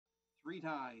3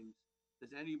 times, does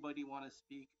anybody want to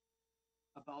speak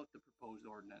about the proposed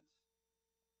ordinance?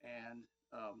 And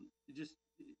I'll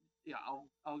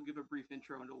give a brief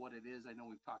intro into what it is. I know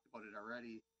we've talked about it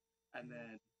already, and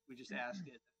then we just ask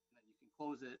it, and then you can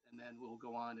close it, and then we'll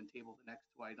go on and table the next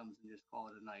 2 items and just call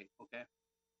it a night. Okay?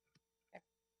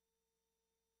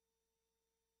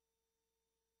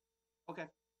 Okay.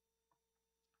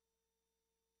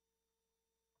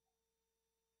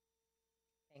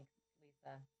 Thanks,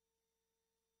 Lisa.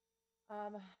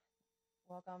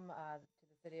 Welcome to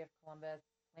the City of Columbus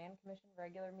Plan Commission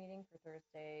regular meeting for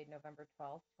Thursday, November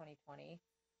 12th, 2020.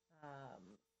 The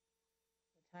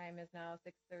time is now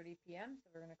 6:30 p.m., so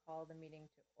we're going to call the meeting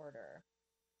to order.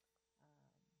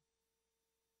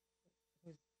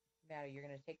 Matt, you're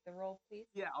going to take the roll, please?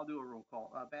 Yeah, I'll do a roll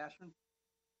call. Bashman?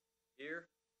 Here.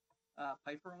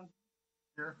 Piperone?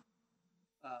 Here.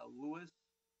 Lewis?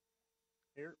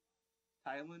 Here.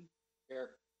 Tylen?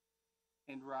 Here.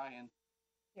 And Ryan?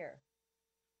 Here.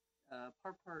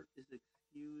 Part is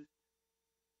excused.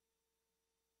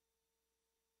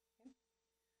 Okay.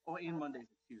 Oh, and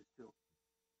Monday's excused too.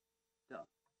 Duh.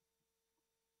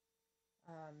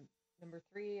 Number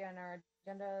 3 on our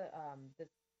agenda, this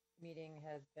meeting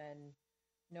has been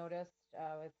noticed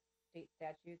with state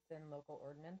statutes and local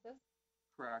ordinances.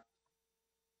 Correct.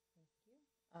 Thank you.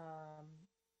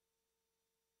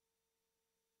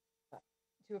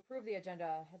 To approve the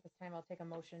agenda, at this time, I'll take a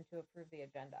motion to approve the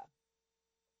agenda.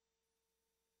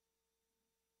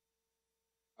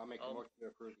 I'll make a motion to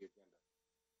approve the agenda.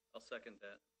 I'll second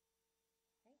that.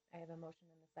 Okay, I have a motion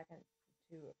and a second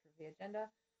to approve the agenda.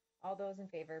 All those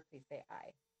in favor, please say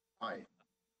aye. Aye.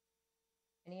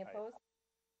 Any opposed?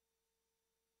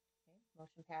 Okay,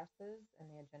 motion passes and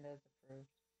the agenda is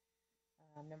approved.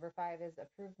 Number 5 is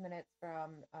approved minutes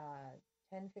from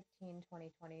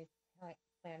 10/15/2020 Plan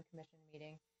Commission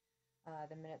meeting.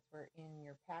 The minutes were in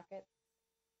your packet.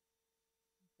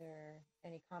 Is there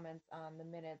any comments on the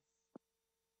minutes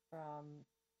from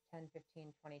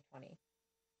 10/15/2020?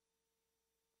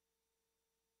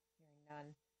 Hearing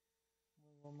none, we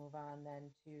will move on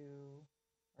then to,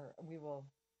 do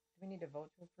we need to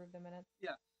vote to approve the minutes?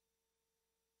 Yes.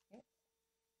 Yes.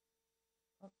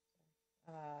 Oh,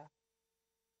 sorry.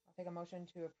 I'll take a motion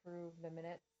to approve the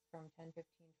minutes from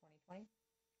 10/15/2020.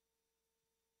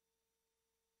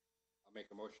 I'll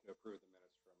make a motion to approve the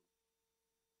minutes from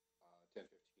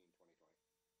 10/15/2020.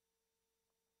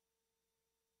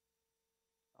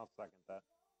 I'll second that.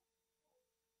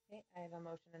 Okay, I have a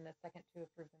motion and a second to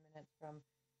approve the minutes from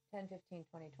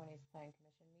 10/15/2020's Plan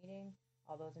Commission meeting.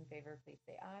 All those in favor, please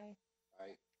say aye.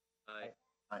 Aye. Aye.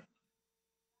 Aye.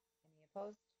 Any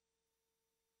opposed?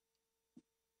 Okay,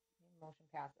 motion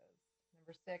passes.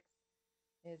 Number 6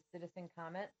 is citizen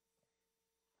comments.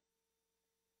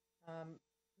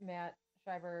 Matt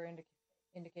Schreiber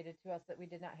indicated to us that we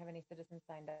did not have any citizens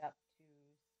signed up to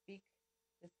speak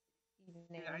this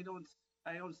evening. Yeah, I don't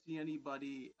see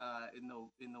anybody in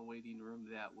the waiting room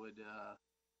that would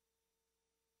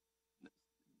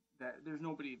that there's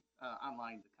nobody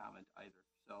online to comment either.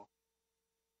 So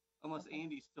unless Okay.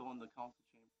 Andy's still in the council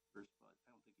chambers, but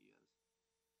I don't think he is.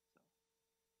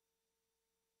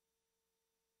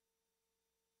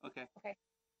 So okay.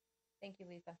 Thank you,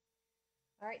 Lisa.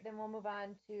 All right, then we'll move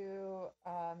on to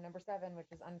number 7,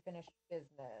 which is unfinished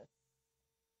business.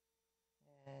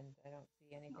 And I don't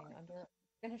see anything under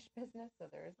finished business, so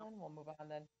there is none. We'll move on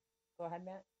then. Go ahead,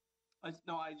 Matt.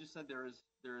 No, I just said there is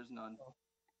none.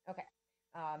 Okay.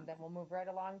 Then we'll move right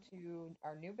along to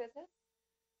our new business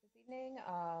this evening,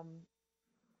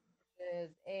 which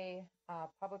is a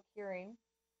public hearing.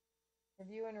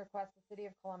 Review and request the City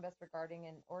of Columbus regarding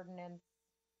an ordinance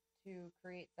to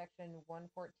create section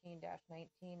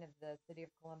 114-19 of the City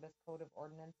of Columbus Code of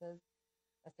Ordinances,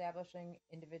 establishing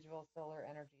individual solar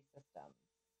energy systems.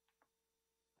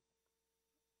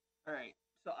 All right,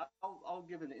 so I'll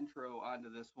give an intro onto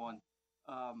this one.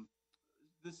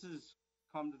 This has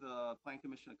come to the Plan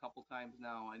Commission a couple times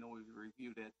now. I know we've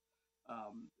reviewed it.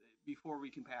 Before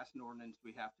we can pass an ordinance,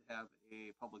 we have to have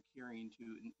a public hearing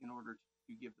in order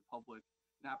to give the public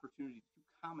an opportunity to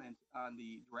comment on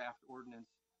the draft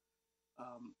ordinance.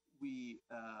 We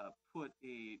put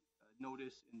a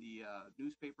notice in the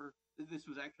newspaper. This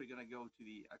was actually going to go to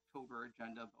the October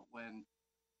agenda, but when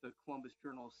the Columbus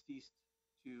Journal ceased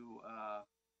to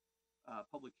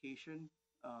publication,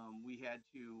 we had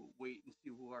to wait and see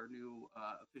who our new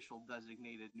official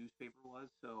designated newspaper was.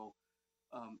 So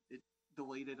it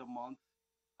delayed it a month.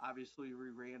 Obviously, we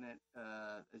ran it,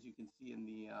 as you can see in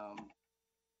the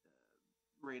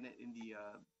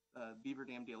Beaver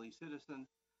Dam Daily Citizen.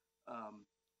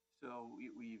 So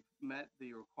we've met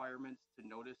the requirements to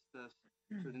notice this.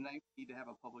 So tonight we need to have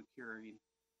a public hearing.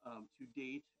 To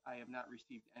date, I have not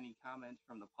received any comments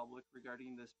from the public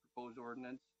regarding this proposed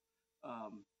ordinance.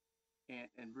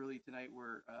 And really tonight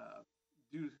we're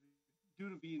due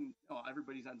to being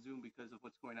everybody's on Zoom because of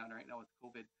what's going on right now with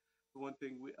COVID. The one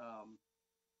thing we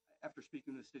after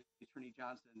speaking with City Attorney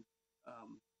Johnson,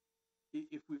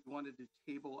 if we wanted to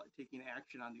table taking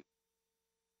action on the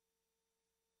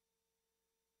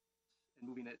and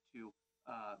moving it to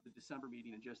the December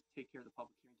meeting and just take care of the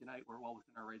public hearing tonight, we're well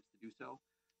within our rights to do so.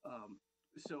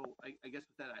 So I guess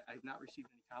with that, I have not received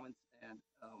any comments, and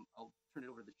I'll turn it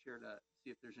over to the chair to see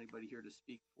if there's anybody here to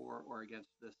speak for or against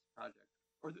this project,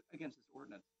 or against this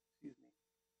ordinance. Excuse me.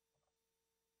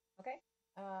 Okay.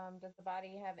 Does the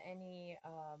body have any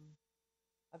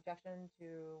objection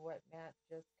to what Matt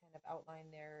just kind of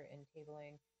outlined there in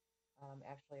tabling,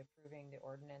 actually approving the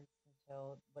ordinance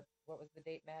until what was the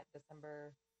date, Matt?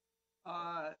 December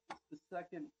The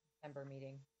second December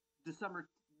meeting. December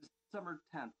 10th. December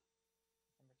 10th.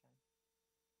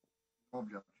 No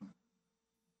objection.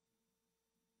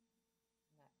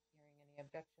 Not hearing any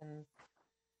objections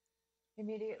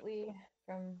immediately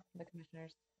from the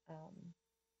commissioners.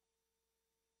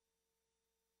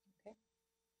 Okay.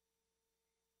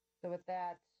 So with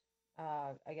that,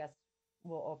 I guess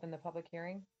we'll open the public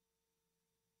hearing.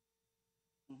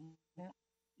 Mm-hmm. Yeah.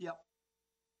 Yep.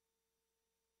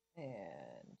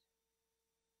 And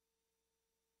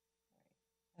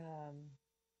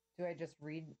do I just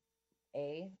read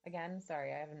A again?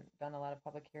 Sorry, I haven't done a lot of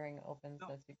public hearing open No,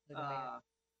 since usually the mayor.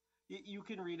 You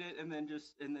can read it and then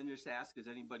just ask, is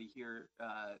anybody here?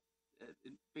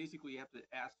 Basically, you have to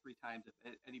ask 3 times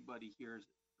if anybody hears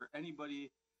or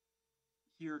anybody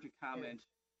here to comment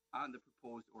on the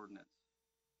proposed ordinance.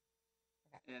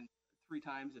 Okay. And 3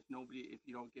 times, if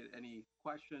you don't get any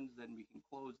questions, then we can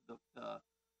close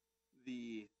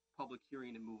the public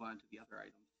hearing and move on to the other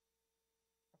items.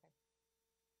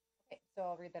 Okay, so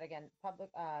I'll read that again.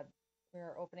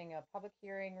 We're opening a public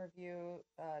hearing to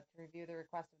review the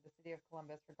request of the City of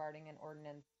Columbus regarding an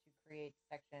ordinance to create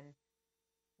section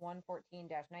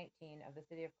 114-19 of the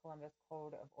City of Columbus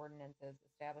Code of Ordinances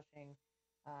establishing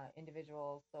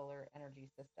individual solar energy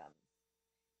systems.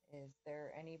 Is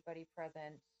there anybody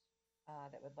present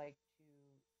that would like to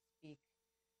speak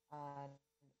on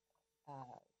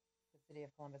the City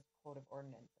of Columbus Code of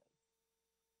Ordinances?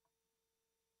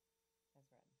 As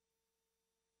read.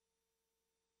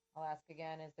 I'll ask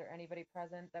again, is there anybody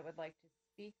present that would like to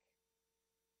speak?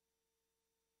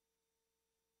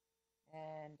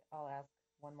 And I'll ask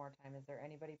one more time, is there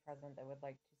anybody present that would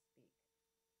like to speak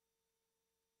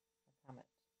or comment?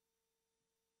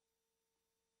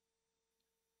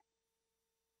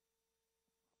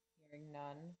 Hearing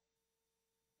none.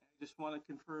 I just want to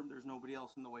confirm there's nobody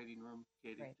else in the waiting room,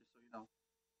 Katie, Right. just so you know.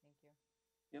 Thank you.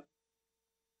 Yep.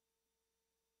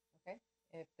 Okay,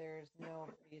 if there's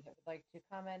nobody that would like to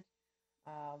comment,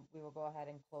 we will go ahead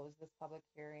and close this public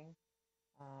hearing.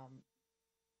 The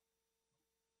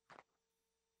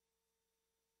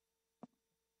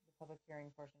public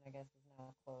hearing portion, I guess, is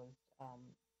now closed.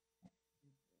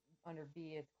 Under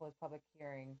B, it's closed public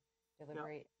hearing.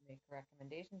 Deliberate and make a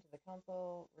recommendation to the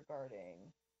council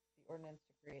regarding the ordinance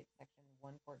to create section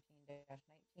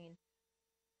 114-19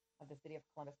 of the City of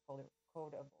Columbus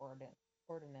Code of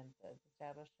Ordinances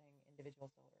establishing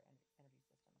individual solar energy systems.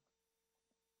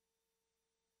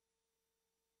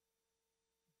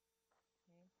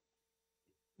 Okay.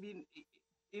 I mean,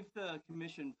 if the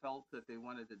commission felt that they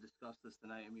wanted to discuss this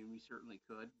tonight, I mean, we certainly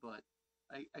could, but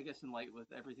I guess in light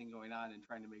with everything going on and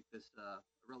trying to make this a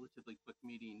relatively quick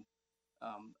meeting,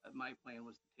 my plan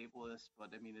was to table this, but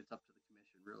I mean, it's up to the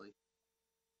commission, really.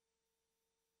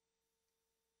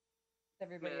 Is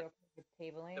everybody Matt. okay with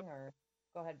tabling, or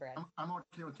go ahead, Brad? I'm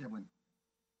okay with tabling.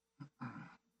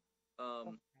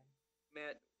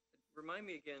 Matt, remind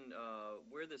me again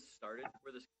where this started,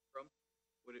 where this came from,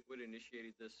 what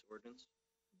initiated this ordinance?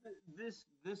 This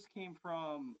came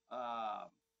from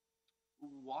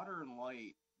Water and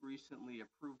Light recently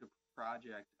approved a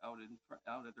project out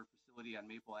at their facility on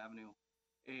Maple Avenue,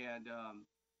 and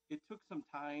it took some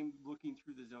time looking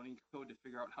through the zoning code to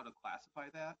figure out how to classify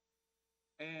that.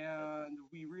 And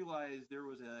we realized there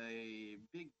was a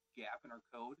big gap in our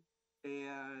code,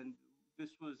 and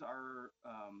this was our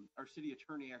city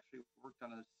attorney actually worked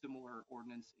on a similar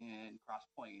ordinance in Cross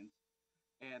Plains,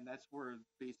 and that's where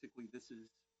basically this is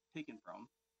taken from,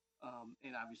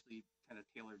 and obviously kind of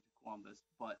tailored to Columbus.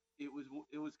 But it was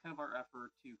kind of our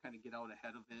effort to kind of get out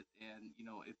ahead of it, and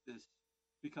if this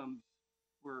becomes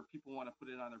where people want to put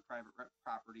it on their private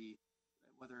property,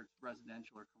 whether it's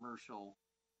residential or commercial,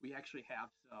 we actually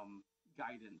have some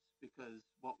guidance, because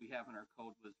what we have in our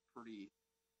code was pretty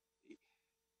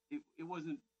it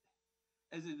wasn't,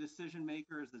 as a decision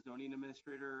maker, as the zoning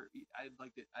administrator, I'd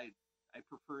like to, I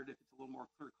preferred if it's a little more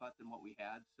clear cut than what we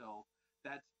had. So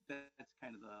that's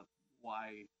kind of the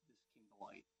why this came to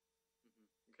light.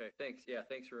 Okay, thanks. Yeah,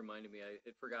 thanks for reminding me. I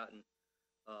had forgotten.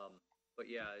 But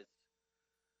yeah, it's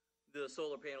the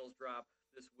solar panels drop.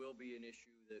 This will be an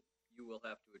issue that you will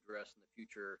have to address in the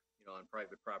future, on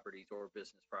private properties or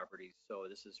business properties. So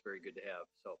this is very good to have.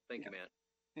 So thank you, Matt.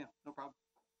 Yeah, no problem.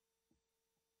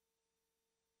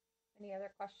 Any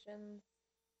other questions,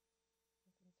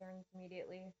 concerns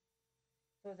immediately?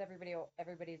 So is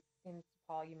everybody seems,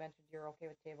 Paul, you mentioned you're okay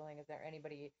with tabling. Is there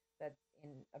anybody that's in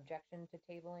objection to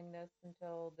tabling this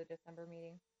until the December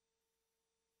meeting?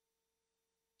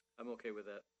 I'm okay with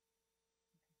that.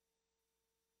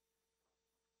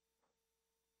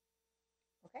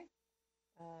 Okay.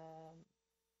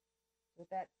 With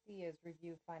that, C is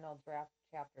review final draft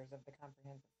chapters of the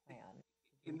comprehensive plan.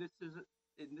 And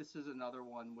this is another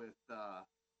one with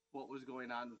what was going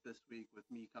on with this week with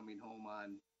me coming home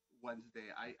on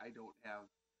Wednesday. I don't have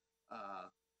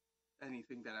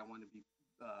anything that I want to be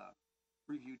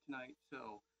reviewed tonight,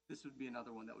 so this would be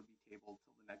another one that would be tabled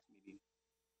till the next meeting.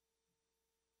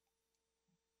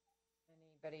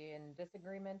 Anybody in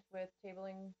disagreement with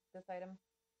tabling this item?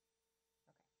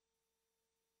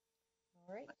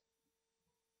 Okay.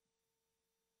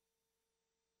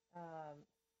 All right.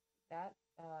 That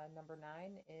number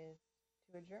 9 is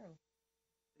to adjourn.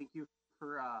 Thank you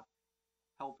for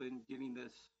helping getting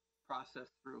this process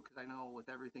through, because I know with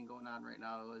everything going on right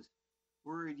now, I was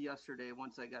worried yesterday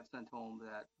once I got sent home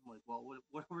that I'm like, well,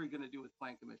 what are we going to do with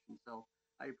Plan Commission? So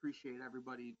I appreciate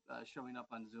everybody showing up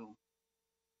on Zoom.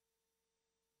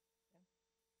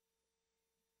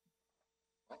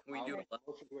 We I'll do make a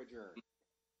motion to adjourn.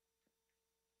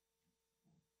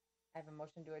 I have a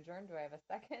motion to adjourn. Do I have a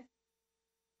second?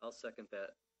 I'll second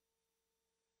that.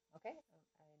 Okay.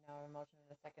 I now have a motion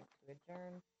and a second to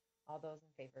adjourn. All those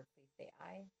in favor, please say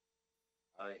aye.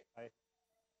 Aye.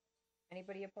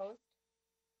 Anybody opposed?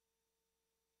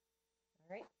 All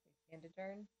right. We stand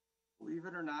adjourned. Believe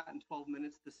it or not, in 12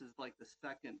 minutes, this is like the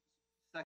second